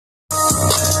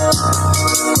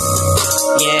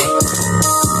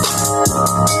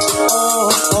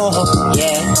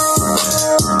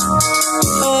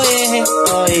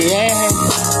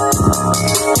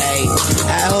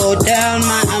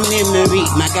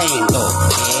gang.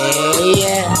 Oh,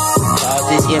 yeah. Cause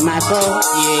it's in my soul.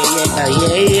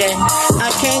 Yeah. I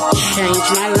can't change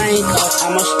my lane, cause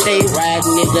I'ma stay right,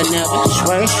 nigga, never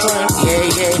swerve.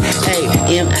 Yeah. Hey,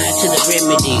 M.I. to the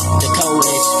remedy, the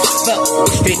coldest. Fuck,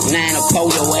 strict 9 or pull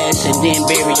your ass and then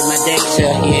bury my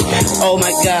dancer. Yeah. Oh my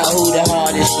God, who the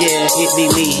hardest? Yeah, it be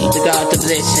me, the God, the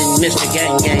blessing, Mr.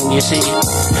 Gang, you see.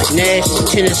 Nashville,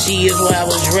 Tennessee is where I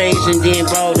was raised and then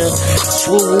brought up.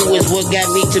 Swoo is what got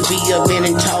me to be a man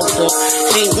and talker.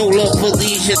 Ain't no love for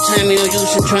leisure time, no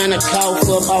use in trying to cough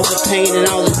up all the pain and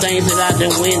all the things that I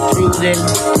done went through that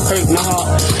hurt my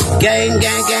heart. Gang,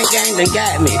 done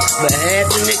got me. But half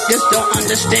the niggas don't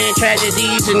understand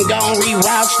tragedies and gon'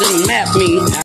 reroute and map me.